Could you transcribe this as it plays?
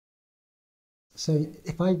So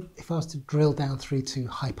if I was to drill down through to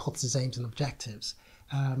hypothesis, aims and objectives,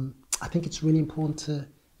 I think it's really important to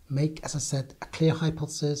make, as I said, a clear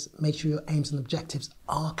hypothesis, make sure your aims and objectives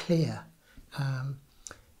are clear.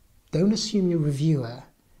 Don't assume your reviewer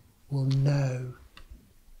will know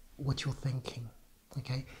what you're thinking,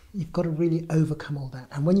 okay? You've got to really overcome all that.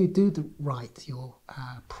 And when you do write your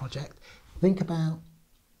project, think about,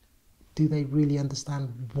 do they really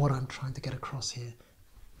understand what I'm trying to get across here?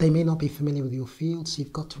 They may not be familiar with your field, so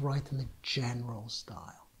you've got to write in a general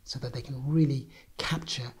style so that they can really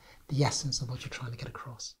capture the essence of what you're trying to get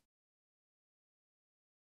across.